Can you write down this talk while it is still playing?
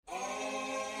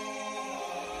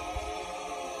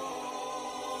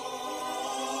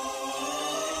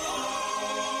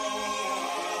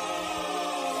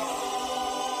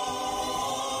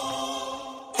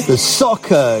The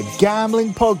Soccer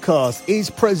Gambling Podcast is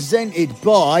presented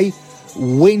by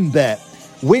WynnBET.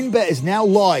 WynnBET is now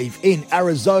live in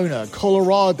Arizona,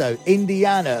 Colorado,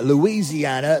 Indiana,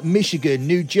 Louisiana, Michigan,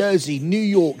 New Jersey, New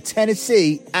York,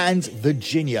 Tennessee, and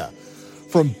Virginia.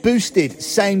 From boosted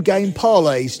same-game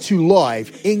parlays to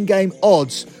live in-game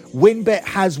odds, WynnBET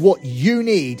has what you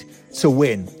need to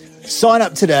win. Sign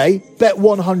up today, bet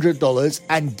 $100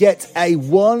 and get a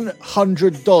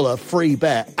 $100 free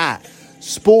bet at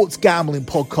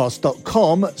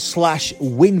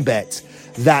sportsgamblingpodcast.com/WynnBET.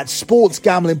 That's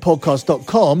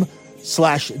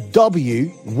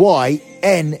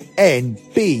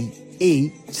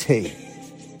sportsgamblingpodcast.com/WYNNBET.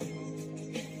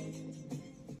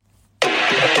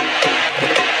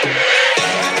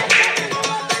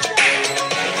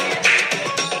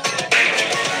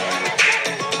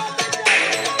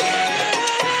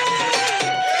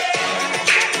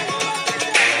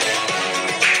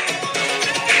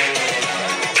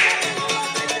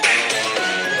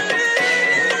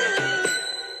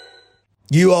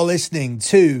 You are listening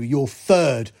to your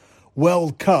third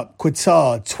World Cup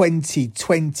Qatar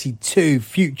 2022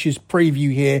 futures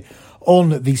preview here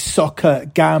on the Soccer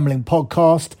Gambling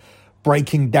Podcast,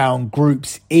 breaking down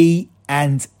groups E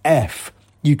and F.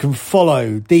 You can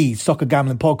follow the Soccer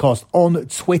Gambling Podcast on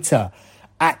Twitter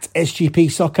at SGP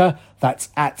Soccer. That's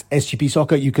at SGP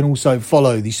Soccer. You can also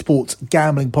follow the Sports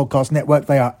Gambling Podcast Network.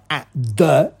 They are at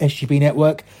the SGP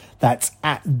Network. That's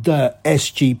at the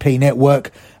SGP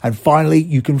Network. And finally,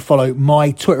 you can follow my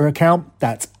Twitter account.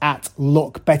 That's at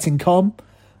LockBettingCom.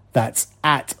 That's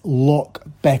at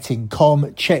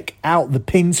LockBettingCom. Check out the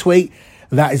pin tweet.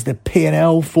 That is the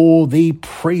P&L for the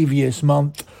previous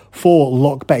month for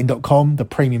LockBetting.com, the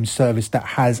premium service that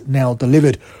has now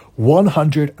delivered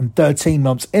 113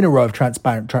 months in a row of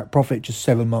transparent track profit, just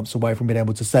 7 months away from being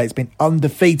able to say it's been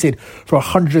undefeated for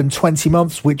 120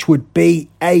 months, which would be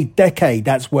a decade.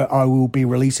 That's where I will be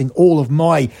releasing all of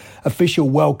my official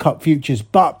World Cup futures.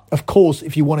 But of course,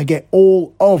 if you want to get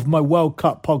all of my World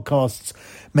Cup podcasts,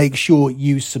 make sure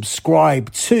you subscribe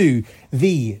to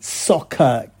the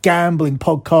Soccer Gambling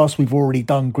Podcast. We've already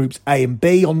done groups A and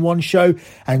B on one show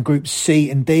and groups C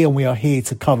and D, and we are here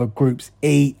to cover groups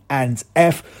E and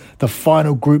F. The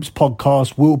final groups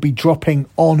podcast will be dropping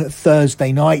on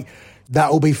Thursday night.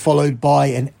 That will be followed by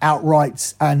an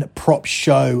outrights and props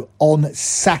show on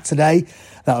Saturday.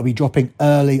 That will be dropping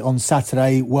early on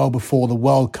Saturday, well before the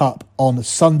World Cup on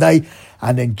Sunday.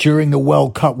 And then during the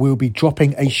World Cup, we'll be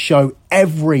dropping a show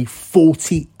every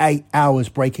 48 hours,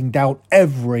 breaking down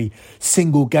every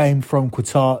single game from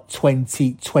Qatar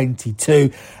 2022.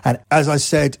 And as I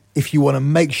said, if you want to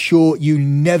make sure you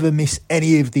never miss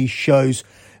any of these shows,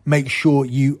 make sure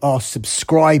you are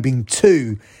subscribing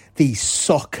to the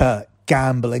Soccer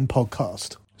Gambling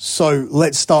Podcast. So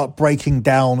let's start breaking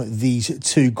down these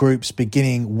two groups,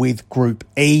 beginning with Group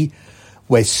E,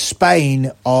 where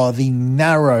Spain are the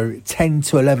narrow 10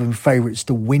 to 11 favourites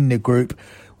to win the group,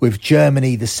 with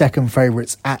Germany the second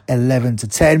favourites at 11 to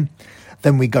 10.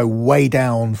 Then we go way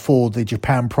down for the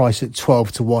Japan price at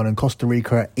 12 to 1 and Costa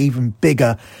Rica are even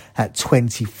bigger at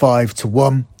 25 to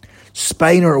 1.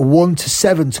 Spain are at 1 to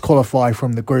 7 to qualify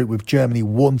from the group, with Germany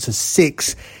 1 to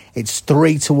 6. It's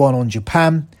 3 to 1 on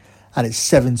Japan and it's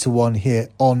 7 to 1 here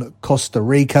on Costa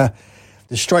Rica.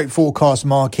 The straight forecast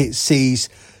market sees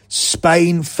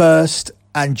Spain first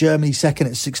and Germany second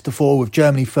at 6 to 4, with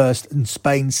Germany first and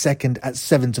Spain second at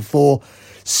 7 to 4.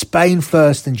 Spain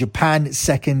first and Japan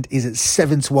second is at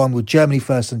 7 to 1, with Germany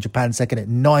first and Japan second at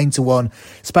 9 to 1.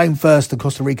 Spain first and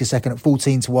Costa Rica second at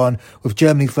 14 to 1, with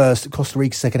Germany first and Costa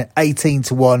Rica second at 18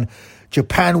 to 1.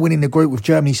 Japan winning the group with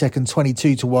Germany second,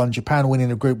 22 to 1. Japan winning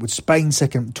the group with Spain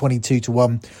second, 22 to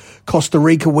 1. Costa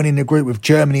Rica winning the group with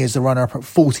Germany as the runner-up at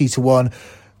 40 to 1.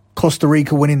 Costa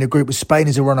Rica winning the group with Spain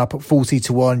as a run-up at 40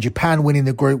 to 1. Japan winning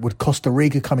the group with Costa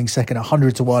Rica coming second at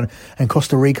 100 to 1. And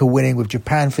Costa Rica winning with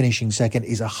Japan finishing second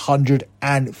is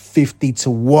 150 to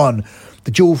 1.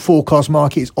 The dual forecast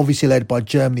market is obviously led by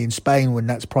Germany and Spain, when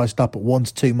that's priced up at 1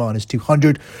 to 2 minus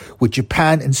 200, with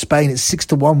Japan and Spain at 6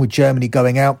 to 1, with Germany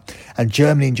going out, and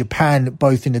Germany and Japan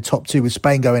both in the top two, with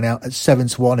Spain going out at 7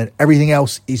 to 1, and everything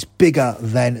else is bigger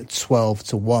than 12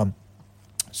 to 1.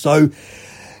 So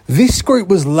this group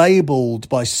was labelled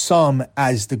by some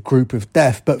as the group of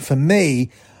death, but for me,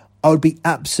 I would be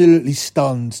absolutely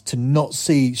stunned to not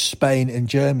see Spain and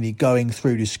Germany going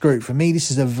through this group. For me, this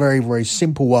is a very, very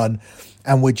simple one,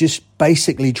 and we're just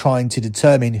basically trying to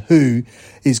determine who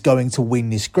is going to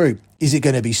win this group. Is it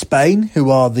going to be Spain, who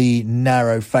are the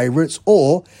narrow favourites,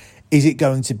 or is it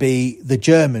going to be the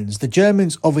Germans? The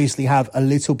Germans obviously have a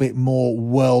little bit more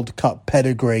World Cup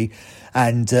pedigree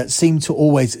and seem to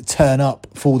always turn up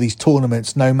for these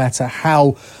tournaments, no matter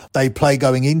how they play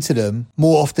going into them.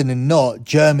 More often than not,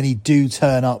 Germany do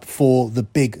turn up for the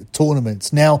big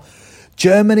tournaments. Now,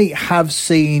 Germany have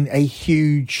seen a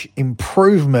huge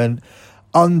improvement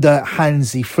under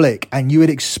Hansi Flick, and you would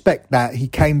expect that. He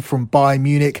came from Bayern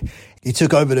Munich. He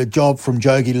took over the job from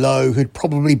Jogi Löw, who'd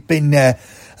probably been there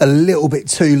a little bit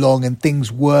too long and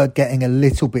things were getting a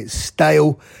little bit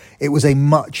stale. It was a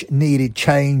much needed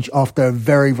change after a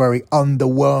very, very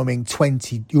underwhelming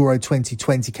Euro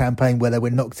 2020 campaign where they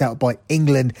were knocked out by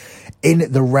England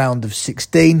in the round of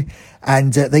 16.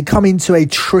 And they come into a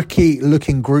tricky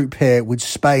looking group here with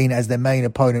Spain as their main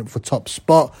opponent for top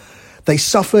spot. They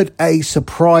suffered a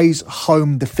surprise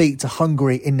home defeat to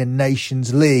Hungary in the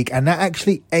Nations League, and that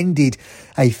actually ended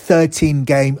a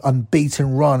 13-game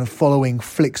unbeaten run following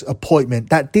Flick's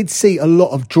appointment. That did see a lot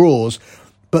of draws,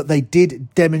 but they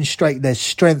did demonstrate their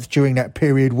strength during that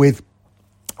period with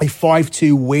a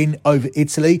 5-2 win over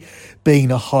Italy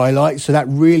being a highlight. So that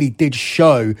really did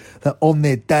show that on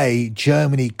their day,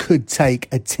 Germany could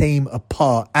take a team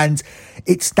apart. And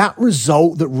it's that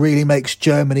result that really makes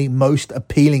Germany most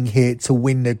appealing here to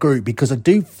win the group, because I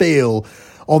do feel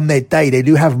on their day, they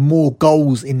do have more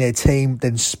goals in their team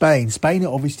than Spain. Spain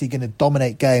are obviously going to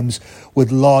dominate games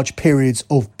with large periods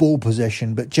of ball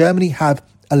possession, but Germany have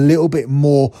a little bit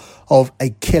more of a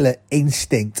killer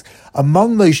instinct.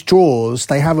 Among those draws,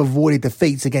 they have avoided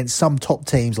defeats against some top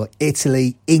teams like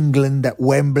Italy, England at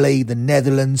Wembley, the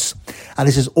Netherlands, and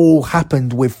this has all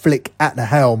happened with Flick at the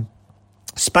helm.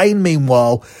 Spain,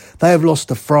 meanwhile, they have lost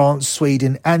to France,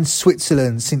 Sweden and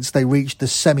Switzerland since they reached the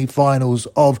semi-finals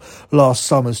of last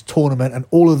summer's tournament, and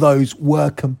all of those were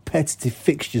competitive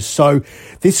fixtures. So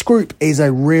this group is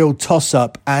a real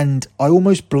toss-up, and I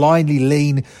almost blindly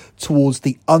lean towards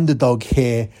the underdog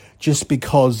here just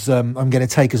because I'm going to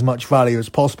take as much value as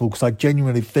possible, because I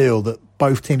genuinely feel that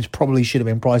both teams probably should have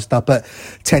been priced up at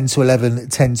 10 to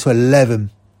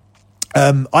 11.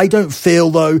 I don't feel,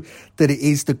 though, that it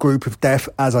is the group of death.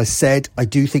 As I said, I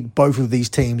do think both of these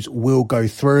teams will go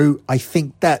through. I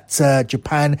think that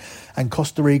Japan and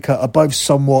Costa Rica are both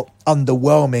somewhat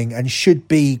underwhelming and should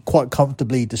be quite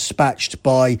comfortably dispatched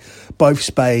by both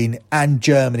Spain and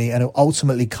Germany, and it'll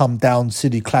ultimately come down to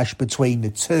the clash between the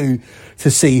two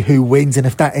to see who wins. And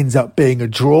if that ends up being a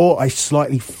draw, I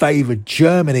slightly favour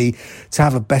Germany to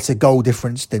have a better goal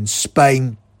difference than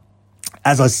Spain.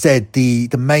 As I said, the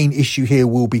main issue here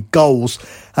will be goals,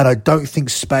 and I don't think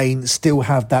Spain still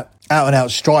have that out-and-out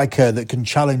striker that can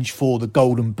challenge for the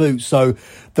Golden Boot. So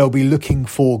they'll be looking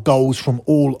for goals from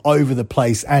all over the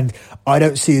place, and I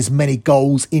don't see as many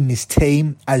goals in this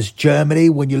team as Germany.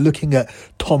 When you're looking at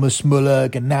Thomas Müller,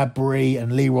 Gnabry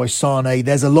and Leroy Sané,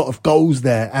 there's a lot of goals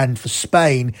there. And for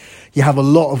Spain, you have a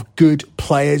lot of good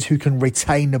players who can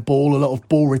retain the ball, a lot of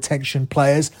ball retention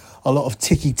players, a lot of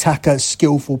tiki-taka,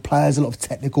 skillful players, a lot of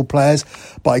technical players,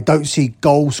 but I don't see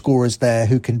goal scorers there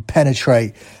who can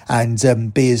penetrate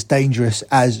and be as dangerous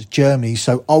as Germany.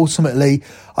 So ultimately,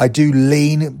 I do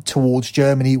lean towards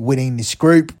Germany winning this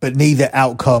group, but neither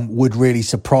outcome would really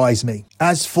surprise me.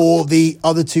 As for the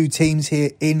other two teams here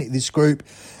in this group,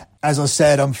 as I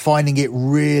said, I'm finding it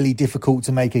really difficult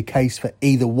to make a case for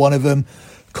either one of them.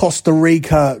 Costa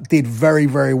Rica did very,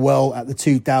 very well at the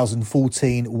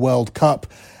 2014 World Cup,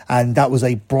 and that was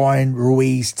a Brian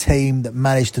Ruiz team that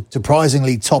managed to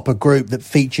surprisingly top a group that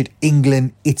featured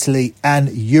England, Italy and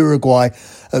Uruguay,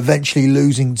 eventually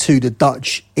losing to the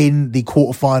Dutch in the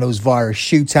quarterfinals via a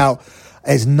shootout.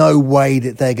 There's no way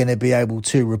that they're going to be able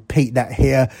to repeat that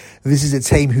here. This is a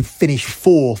team who finished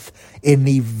fourth in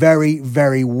the very,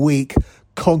 very weak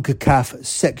CONCACAF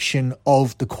section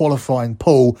of the qualifying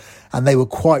pool, and they were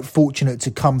quite fortunate to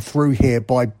come through here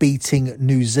by beating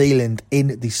New Zealand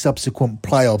in the subsequent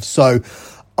playoffs. So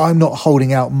I'm not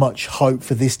holding out much hope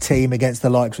for this team against the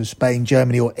likes of Spain,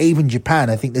 Germany or even Japan.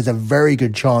 I think there's a very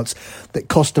good chance that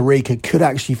Costa Rica could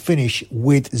actually finish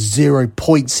with 0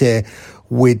 points here,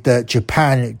 with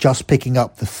Japan just picking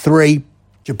up the 3.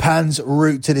 Japan's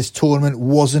route to this tournament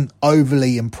wasn't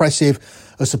overly impressive.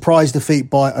 A surprise defeat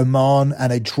by Oman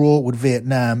and a draw with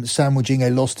Vietnam, sandwiching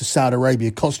a loss to Saudi Arabia,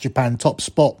 cost Japan top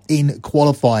spot in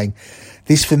qualifying.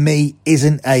 This, for me,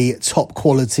 isn't a top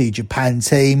quality Japan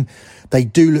team. They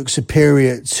do look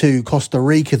superior to Costa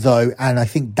Rica, though, and I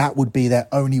think that would be their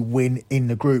only win in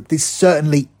the group. This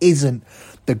certainly isn't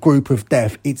the group of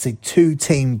death. It's a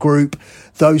 2-team group.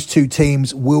 Those two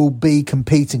teams will be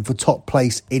competing for top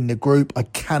place in the group. I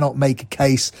cannot make a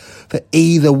case for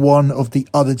either one of the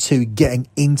other two getting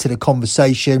into the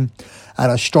conversation.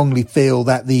 And I strongly feel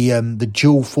that the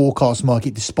dual forecast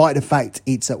market, despite the fact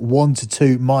it's at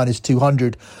 1-2 minus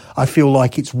 200, I feel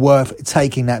like it's worth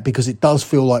taking that because it does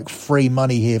feel like free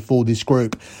money here for this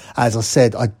group. As I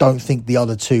said, I don't think the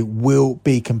other two will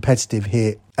be competitive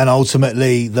here. And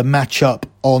ultimately, the matchup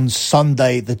on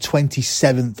Sunday, the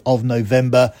 27th of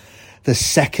November, the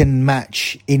second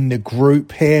match in the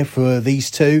group here for these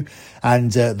two,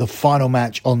 and the final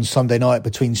match on Sunday night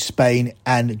between Spain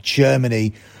and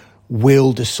Germany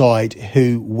will decide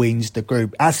who wins the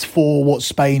group. As for what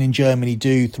Spain and Germany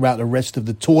do throughout the rest of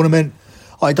the tournament,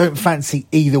 I don't fancy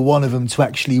either one of them to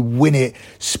actually win it.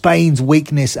 Spain's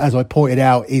weakness, as I pointed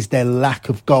out, is their lack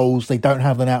of goals. They don't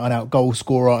have an out-and-out goal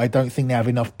scorer. I don't think they have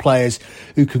enough players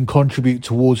who can contribute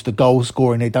towards the goal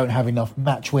scoring. They don't have enough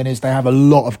match winners. They have a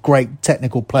lot of great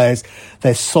technical players.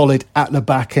 They're solid at the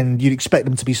back, and you'd expect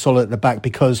them to be solid at the back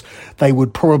because they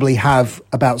would probably have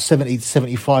about 70 to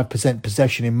 75%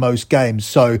 possession in most games.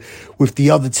 So with the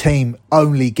other team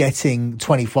only getting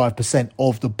 25%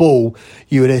 of the ball,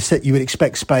 you would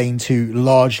expect Spain to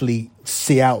largely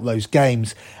see out those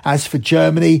games. As for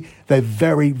Germany, they're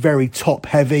very, very top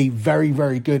heavy, very,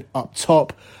 very good up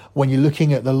top. When you're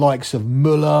looking at the likes of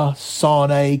Müller,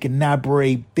 Sane,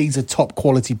 Gnabry, these are top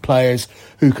quality players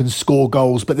who can score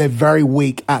goals, but they're very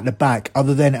weak at the back.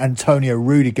 Other than Antonio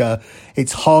Rudiger,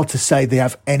 it's hard to say they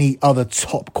have any other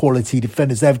top quality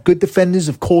defenders. They have good defenders,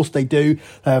 of course they do.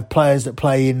 They have players that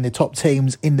play in the top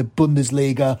teams in the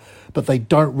Bundesliga, but they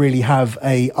don't really have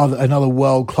another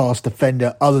world-class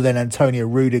defender other than Antonio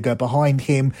Rudiger. Behind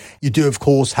him, you do, of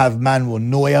course, have Manuel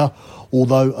Neuer,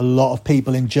 although a lot of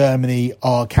people in Germany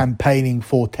are campaigning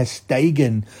for Ter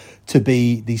Stegen to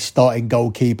be the starting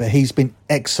goalkeeper. He's been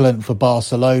excellent for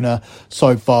Barcelona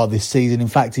so far this season. In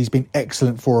fact, he's been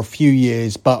excellent for a few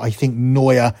years, but I think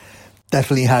Neuer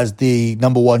definitely has the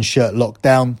number one shirt locked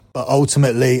down. But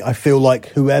ultimately, I feel like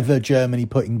whoever Germany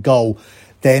put in goal,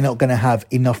 they're not going to have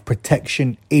enough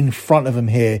protection in front of them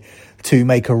here to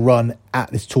make a run at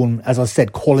this tournament. As I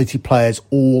said, quality players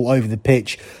all over the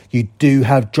pitch. You do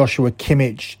have Joshua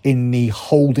Kimmich in the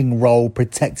holding role,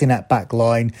 protecting that back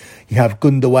line. You have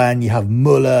Gundogan, you have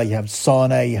Müller, you have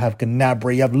Sane, you have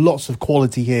Gnabry. You have lots of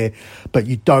quality here, but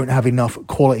you don't have enough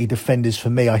quality defenders for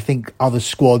me. I think other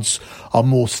squads are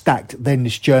more stacked than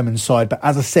this German side. But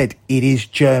as I said, it is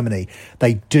Germany.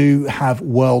 They do have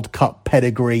World Cup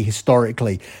pedigree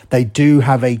historically. They do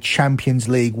have a Champions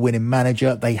League winning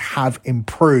manager. They have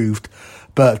improved.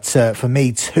 But for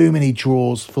me, too many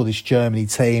draws for this Germany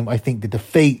team. I think the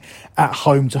defeat at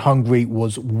home to Hungary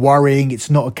was worrying. It's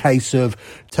not a case of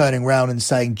turning around and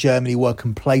saying Germany were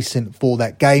complacent for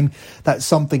that game. That's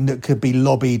something that could be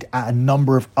lobbied at a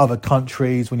number of other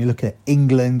countries. When you're looking at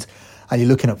England and you're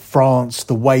looking at France,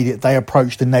 the way that they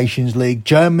approached the Nations League,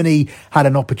 Germany had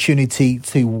an opportunity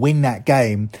to win that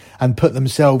game and put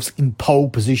themselves in pole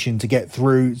position to get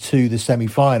through to the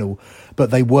semi-final. But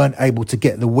they weren't able to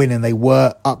get the win and they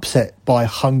were upset by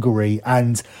Hungary.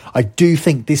 And I do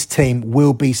think this team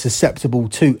will be susceptible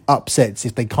to upsets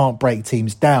if they can't break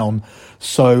teams down.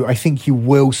 So I think you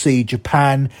will see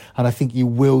Japan and I think you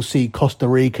will see Costa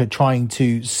Rica trying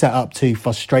to set up to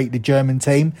frustrate the German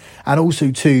team and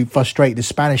also to frustrate the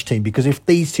Spanish team. Because if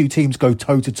these two teams go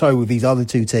toe-to-toe with these other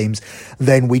two teams,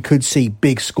 then we could see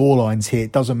big scorelines here.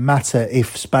 It doesn't matter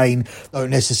if Spain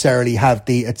don't necessarily have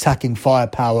the attacking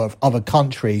firepower of other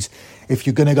countries. If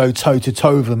you're going to go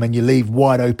toe-to-toe with them and you leave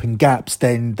wide open gaps,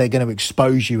 then they're going to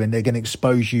expose you and they're going to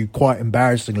expose you quite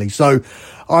embarrassingly. So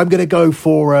I'm going to go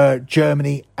for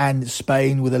Germany and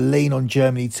Spain with a lean on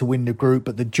Germany to win the group,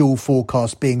 but the dual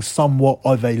forecast being somewhat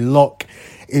of a lock.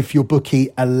 If your bookie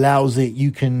allows it,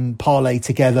 you can parlay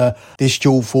together this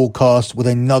dual forecast with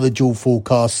another dual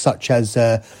forecast such as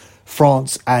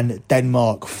France and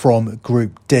Denmark from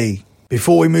Group D.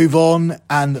 Before we move on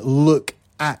and look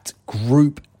at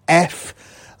Group F,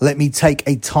 let me take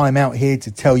a time out here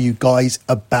to tell you guys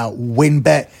about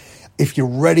WynnBET. If you're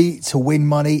ready to win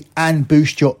money and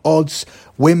boost your odds,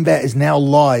 WynnBET is now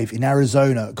live in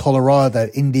Arizona, Colorado,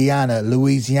 Indiana,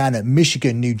 Louisiana,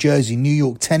 Michigan, New Jersey, New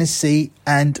York, Tennessee,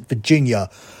 and Virginia.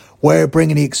 We're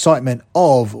bringing the excitement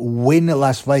of Wynn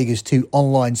Las Vegas to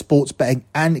online sports betting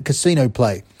and casino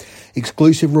play.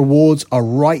 Exclusive rewards are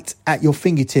right at your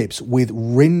fingertips with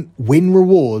Win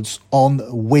Rewards on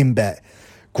WynnBET.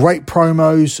 Great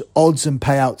promos, odds and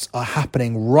payouts are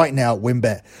happening right now at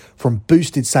WynnBET. From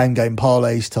boosted same-game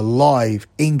parlays to live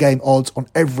in-game odds on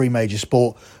every major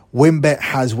sport, WynnBET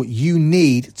has what you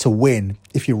need to win.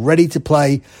 If you're ready to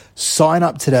play, sign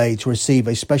up today to receive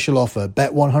a special offer.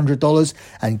 Bet $100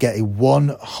 and get a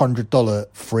 $100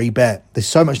 free bet. There's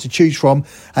so much to choose from,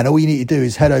 and all you need to do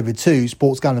is head over to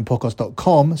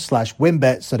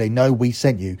sportsgamblingpodcast.com/WynnBET so they know we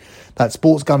sent you. That's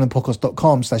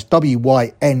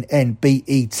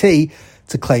sportsgamblingpodcast.com/WYNNBET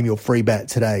to claim your free bet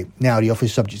today. Now, the offer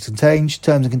is subject to change.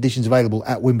 Terms and conditions available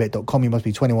at wynnbet.com. You must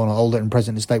be 21 or older and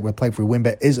present in a state where play through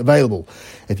WynnBET is available.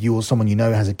 If you or someone you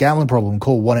know has a gambling problem,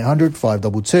 call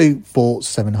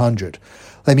 1-800-522-4700.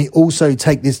 Let me also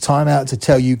take this time out to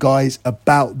tell you guys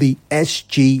about the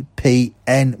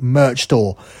SGPN merch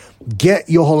store. Get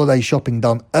your holiday shopping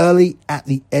done early at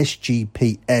the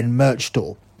SGPN merch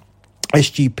store.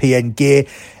 SGPN gear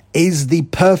is the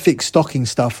perfect stocking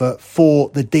stuffer for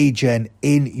the DGen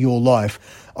in your life.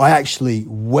 I actually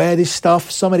wear this stuff.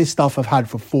 Some of this stuff I've had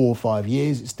for 4 or 5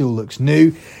 years. It still looks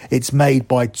new. It's made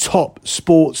by top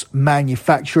sports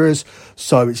manufacturers,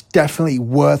 so it's definitely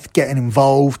worth getting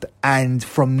involved. And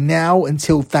from now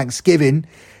until Thanksgiving,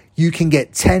 you can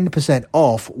get 10%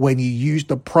 off when you use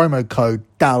the promo code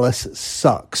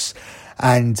DallasSucks.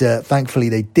 And thankfully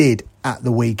they did at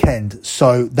the weekend.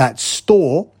 So that's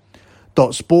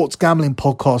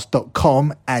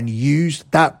store.sportsgamblingpodcast.com and use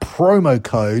that promo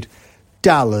code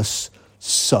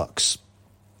DallasSucks.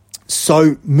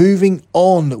 So moving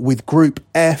on with Group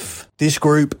F. This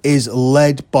group is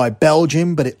led by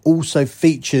Belgium, but it also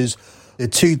features the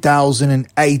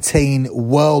 2018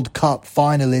 World Cup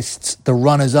finalists, the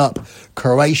runners-up,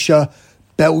 Croatia.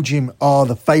 Belgium are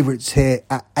the favourites here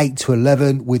at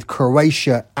 8-11, with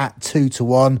Croatia at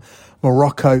 2-1.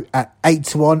 Morocco at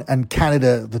 8-1, and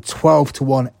Canada the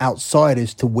 12-1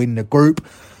 outsiders to win the group.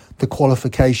 The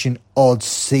qualification odds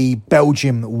see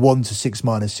Belgium 1-6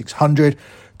 minus 600,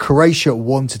 Croatia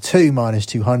 1-2 minus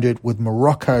 200, with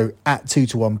Morocco at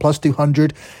 2-1 plus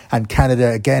 200, and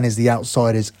Canada again is the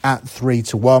outsiders at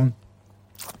 3-1.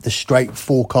 The straight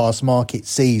forecast market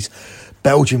sees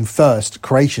Belgium first,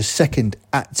 Croatia second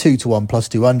at 2-1 plus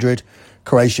 200.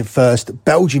 Croatia first,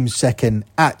 Belgium second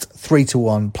at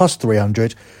 3-1 plus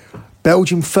 300.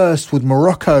 Belgium first with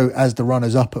Morocco as the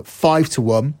runners-up at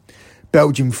 5-1.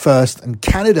 Belgium first and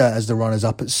Canada as the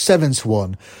runners-up at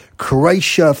 7-1.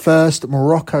 Croatia first,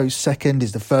 Morocco second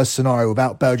is the first scenario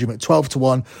without Belgium at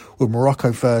 12-1, with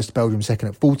Morocco first, Belgium second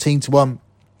at 14-1.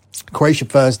 Croatia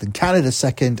first and Canada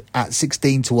second at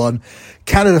 16-1.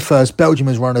 Canada first, Belgium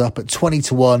is runner up at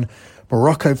 20-1.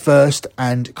 Morocco first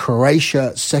and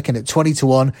Croatia second at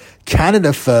 20-1.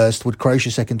 Canada first with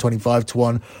Croatia second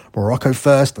 25-1. Morocco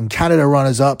first and Canada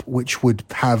runners up, which would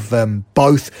have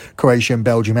both Croatia and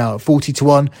Belgium out at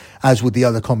 40-1, as would the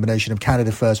other combination of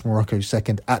Canada first, Morocco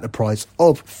second at the price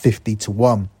of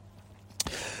 50-1.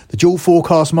 The dual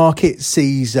forecast market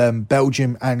sees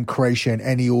Belgium and Croatia in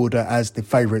any order as the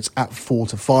favourites at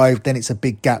 4-5. Then it's a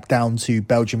big gap down to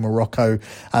Belgium, Morocco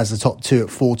as the top two at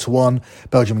 4-1.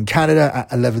 Belgium and Canada at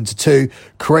 11-2.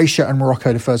 Croatia and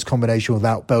Morocco, the first combination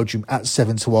without Belgium, at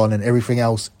 7-1. And everything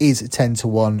else is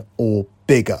 10-1 or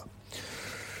bigger.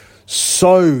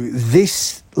 So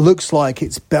this looks like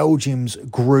it's Belgium's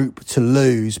group to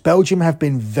lose. Belgium have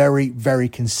been very, very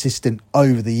consistent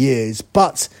over the years,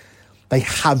 but they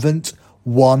haven't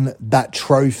won that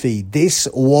trophy. This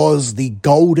was the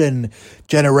golden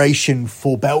generation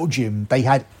for Belgium. They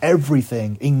had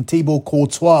everything in Thibaut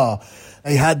Courtois.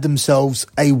 They had themselves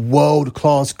a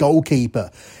world-class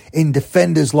goalkeeper. In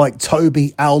defenders like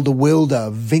Toby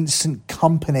Alderweireld, Vincent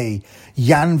Kompany,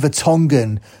 Jan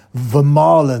Vertonghen,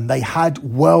 Vermaelen, they had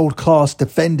world-class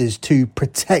defenders to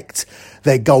protect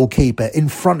their goalkeeper. In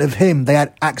front of him, they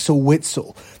had Axel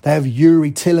Witsel. They have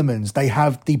Yuri Tillemans. They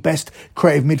have the best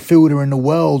creative midfielder in the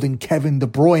world in Kevin De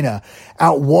Bruyne.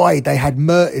 Out wide, they had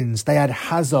Mertens. They had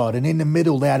Hazard. And in the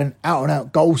middle, they had an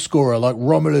out-and-out goal scorer like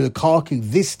Romelu Lukaku.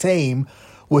 This team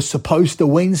was supposed to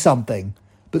win something,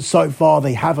 but so far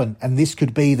they haven't, and this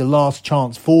could be the last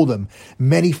chance for them.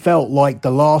 Many felt like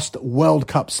the last World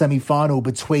Cup semi-final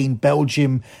between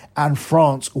Belgium and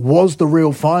France was the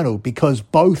real final, because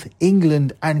both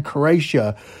England and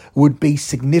Croatia would be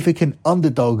significant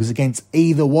underdogs against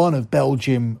either one of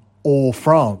Belgium or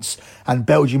France. And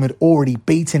Belgium had already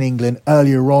beaten England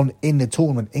earlier on in the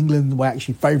tournament. England were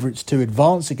actually favourites to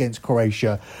advance against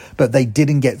Croatia, but they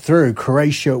didn't get through.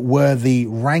 Croatia were the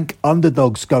rank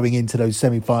underdogs going into those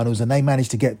semi-finals, and they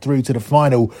managed to get through to the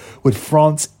final with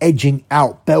France edging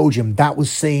out Belgium. That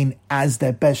was seen as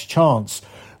their best chance.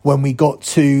 When we got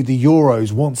to the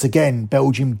Euros, once again,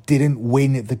 Belgium didn't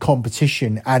win the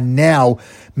competition, and now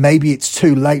maybe it's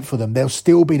too late for them. They'll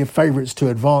still be the favourites to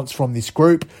advance from this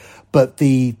group, But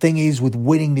the thing is, with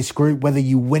winning this group, whether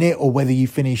you win it or whether you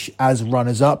finish as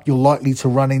runners-up, you're likely to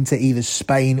run into either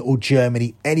Spain or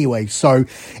Germany anyway. So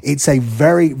it's a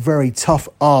very, very tough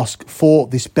ask for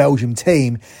this Belgium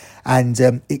team. And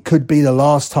it could be the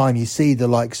last time you see the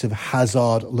likes of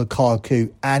Hazard,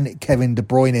 Lukaku and Kevin De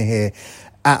Bruyne here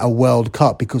at a World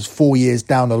Cup, because 4 years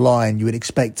down the line, you would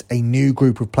expect a new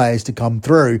group of players to come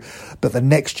through. But the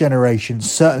next generation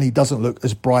certainly doesn't look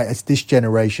as bright as this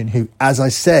generation, who, as I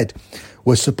said,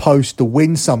 were supposed to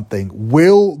win something.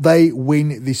 Will they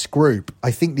win this group? I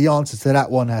think the answer to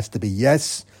that one has to be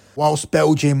yes. Whilst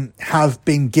Belgium have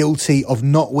been guilty of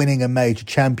not winning a major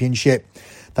championship,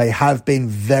 they have been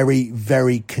very,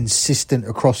 very consistent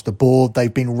across the board.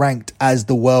 They've been ranked as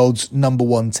the world's number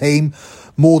one team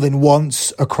more than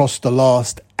once across the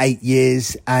last 8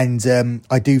 years. And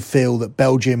I do feel that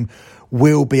Belgium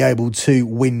will be able to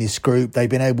win this group. They've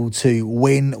been able to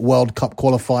win World Cup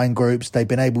qualifying groups. They've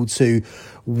been able to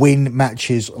win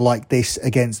matches like this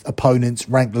against opponents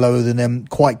ranked lower than them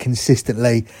quite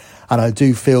consistently. And I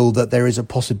do feel that there is a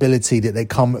possibility that they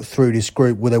come through this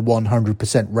group with a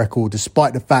 100% record,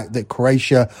 despite the fact that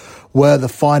Croatia were the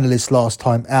finalists last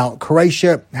time out.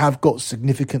 Croatia have got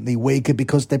significantly weaker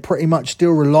because they're pretty much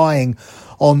still relying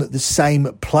on the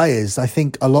same players. I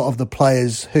think a lot of the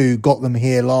players who got them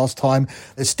here last time,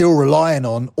 they're still relying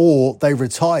on, or they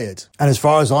retired. And as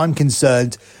far as I'm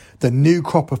concerned, the new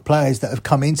crop of players that have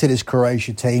come into this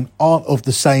Croatia team aren't of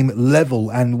the same level.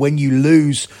 And when you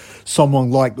lose someone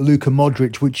like Luka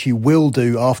Modric, which you will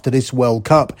do after this World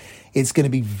Cup, it's going to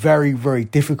be very, very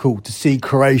difficult to see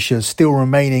Croatia still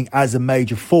remaining as a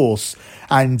major force.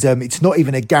 And it's not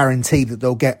even a guarantee that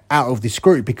they'll get out of this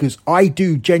group, because I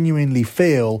do genuinely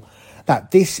feel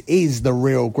that this is the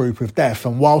real group of death.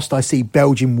 And whilst I see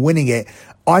Belgium winning it,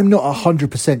 I'm not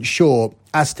 100% sure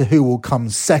as to who will come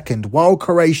second. While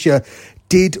Croatia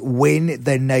did win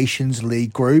their Nations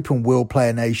League group and will play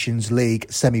a Nations League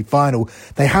semi-final,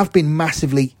 they have been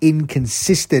massively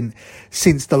inconsistent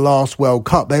since the last World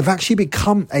Cup. They've actually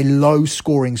become a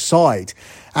low-scoring side.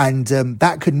 And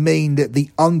that could mean that the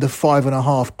under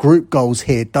 5.5 group goals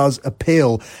here does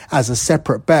appeal as a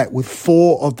separate bet, with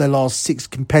 4 of their last 6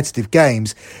 competitive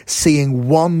games seeing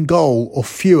 1 goal or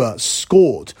fewer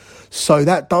scored. So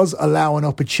that does allow an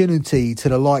opportunity to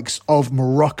the likes of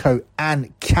Morocco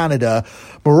and Canada.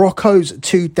 Morocco's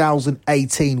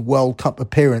 2018 World Cup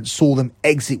appearance saw them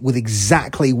exit with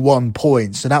exactly 1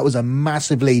 point. So that was a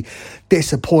massively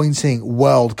disappointing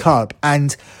World Cup.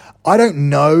 And I don't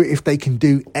know if they can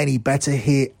do any better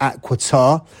here at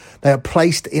Qatar. They are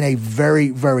placed in a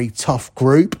very, very tough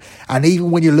group. And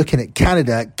even when you're looking at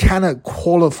Canada, Canada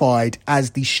qualified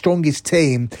as the strongest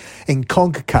team in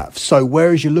CONCACAF. So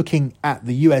whereas you're looking at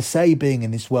the USA being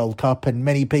in this World Cup and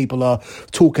many people are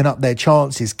talking up their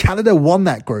chances, Canada won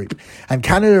that group. And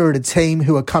Canada are the team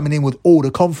who are coming in with all the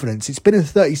confidence. It's been a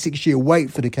 36-year wait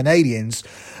for the Canadians,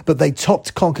 but they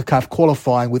topped CONCACAF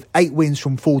qualifying with 8 wins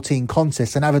from 14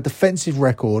 contests and have a defensive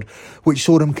record which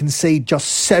saw them concede just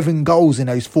 7 goals in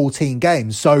those 14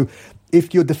 games. So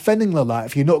if you're defending like that,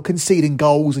 if you're not conceding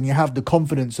goals and you have the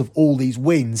confidence of all these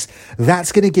wins,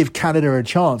 that's going to give Canada a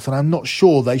chance. And I'm not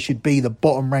sure they should be the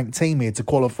bottom ranked team here to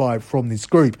qualify from this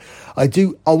group. I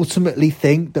do ultimately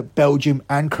think that Belgium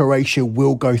and Croatia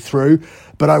will go through,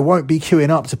 but I won't be queuing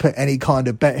up to put any kind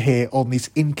of bet here on this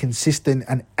inconsistent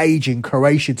and aging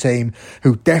Croatia team,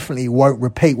 who definitely won't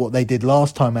repeat what they did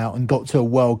last time out and got to a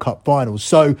World Cup final.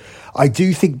 So I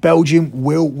do think Belgium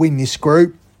will win this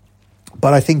group.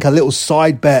 But I think a little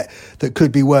side bet that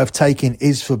could be worth taking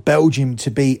is for Belgium to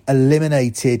be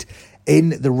eliminated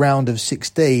in the round of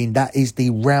 16. That is the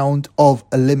round of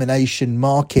elimination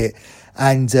market.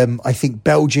 And I think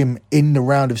Belgium in the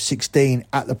round of 16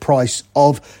 at the price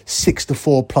of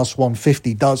 6-4 plus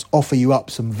 150 does offer you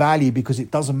up some value, because it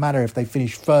doesn't matter if they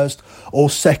finish first or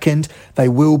second. They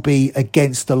will be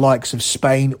against the likes of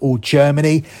Spain or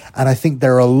Germany. And I think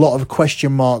there are a lot of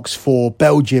question marks for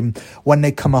Belgium when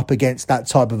they come up against that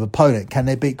type of opponent. Can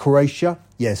they beat Croatia?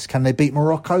 Yes. Can they beat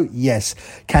Morocco? Yes.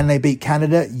 Can they beat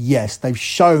Canada? Yes. They've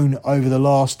shown over the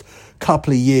last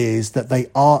couple of years that they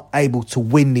are able to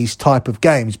win these type of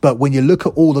games. But when you look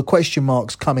at all the question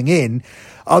marks coming in,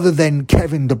 other than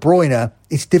Kevin De Bruyne,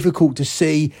 it's difficult to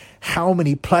see how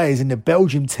many players in the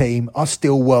Belgium team are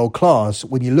still world class.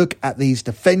 When you look at these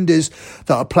defenders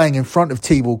that are playing in front of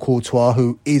Thibaut Courtois,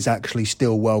 who is actually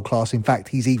still world class. In fact,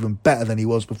 he's even better than he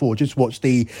was before. Just watch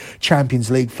the Champions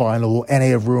League final or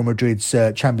any of Real Madrid's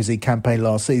Champions League campaign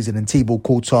last season, and Thibaut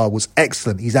Courtois was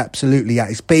excellent. He's absolutely at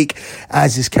his peak,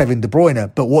 as is Kevin De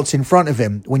Bruyne. But what's in front of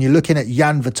him? When you're looking at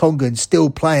Jan Vertonghen still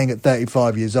playing at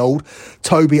 35 years old,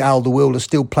 Toby Alderweireld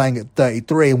still playing at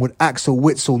 33, and with Axel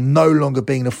Witsel no longer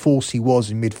being the force he was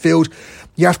in midfield,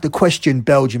 you have to question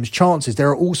Belgium's chances. There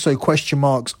are also question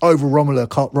marks over Romelu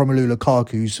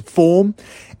Lukaku's form,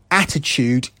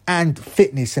 attitude and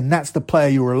fitness, and that's the player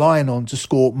you're relying on to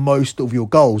score most of your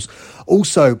goals.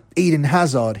 Also, Eden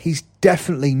Hazard, he's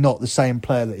definitely not the same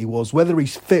player that he was. Whether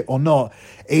he's fit or not,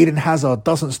 Eden Hazard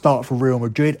doesn't start for Real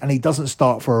Madrid, and he doesn't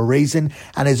start for a reason,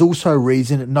 and there's also a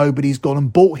reason that nobody's gone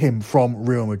and bought him from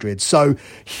Real Madrid. So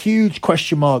huge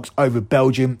question marks over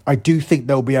Belgium. I do think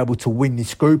they'll be able to win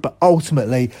this group, but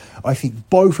ultimately I think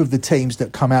both of the teams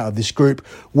that come out of this group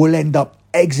will end up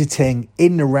exiting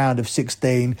in the round of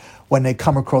 16 when they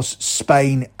come across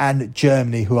Spain and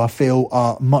Germany, who I feel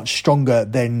are much stronger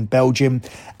than Belgium,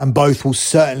 and both will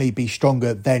certainly be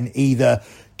stronger than either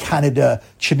Canada,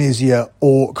 Tunisia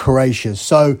or Croatia.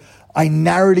 So I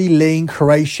narrowly lean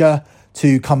Croatia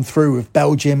to come through with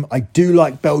Belgium. I do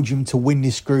like Belgium to win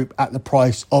this group at the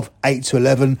price of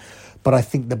 8-11, but I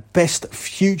think the best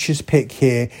futures pick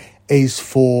here is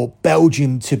for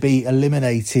Belgium to be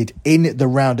eliminated in the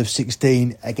round of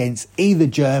 16 against either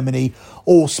Germany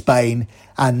or Spain,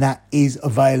 and that is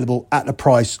available at the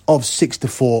price of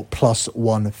 6-4 plus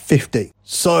 150.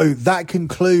 So that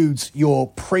concludes your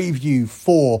preview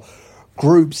for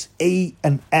groups E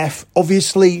and F.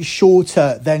 Obviously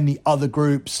shorter than the other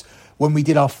groups. When we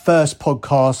did our first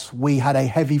podcast, we had a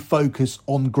heavy focus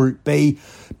on Group B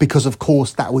because, of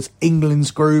course, that was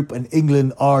England's group, and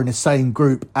England are in the same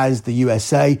group as the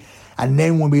USA. And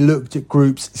then when we looked at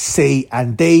Groups C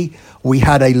and D, we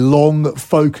had a long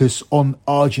focus on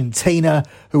Argentina,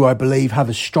 who I believe have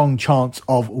a strong chance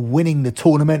of winning the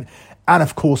tournament, and,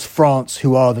 of course, France,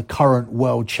 who are the current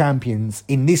world champions.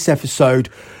 In this episode,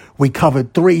 we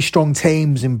covered three strong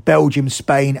teams in Belgium,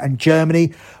 Spain and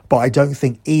Germany, but I don't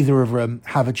think either of them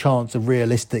have a chance of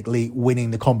realistically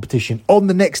winning the competition. On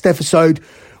the next episode,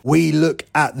 we look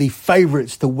at the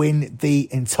favourites to win the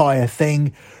entire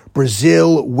thing.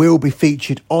 Brazil will be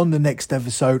featured on the next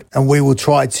episode, and we will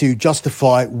try to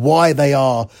justify why they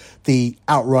are the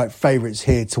outright favourites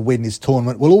here to win this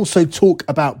tournament. We'll also talk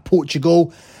about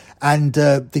Portugal and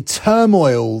the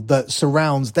turmoil that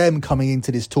surrounds them coming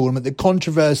into this tournament, the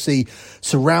controversy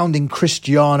surrounding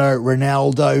Cristiano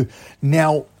Ronaldo.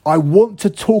 Now, I want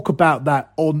to talk about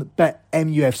that on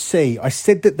BetMUFC. I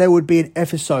said that there would be an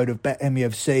episode of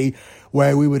BetMUFC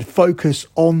where we would focus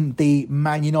on the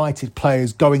Man United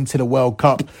players going to the World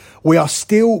Cup. We are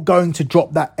still going to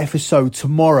drop that episode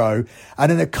tomorrow,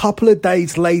 and then a couple of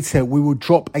days later we will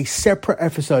drop a separate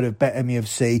episode of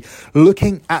BetMUFC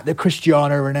looking at the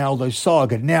Cristiano Ronaldo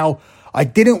saga. Now, I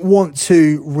didn't want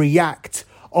to react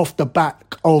off the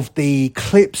back of the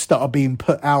clips that are being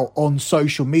put out on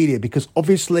social media, because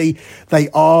obviously they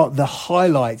are the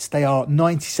highlights. They are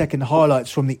 90-second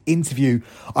highlights from the interview.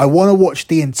 I want to watch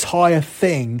the entire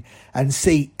thing and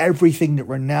see everything that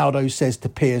Ronaldo says to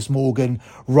Piers Morgan,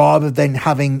 rather than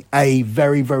having a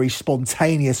very, very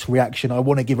spontaneous reaction. I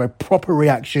want to give a proper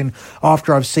reaction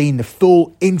after I've seen the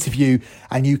full interview,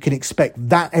 and you can expect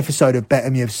that episode of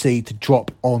BetMUFC to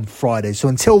drop on Friday. So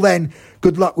until then,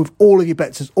 good luck with all of your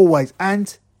bets as always,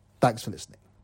 and thanks for listening.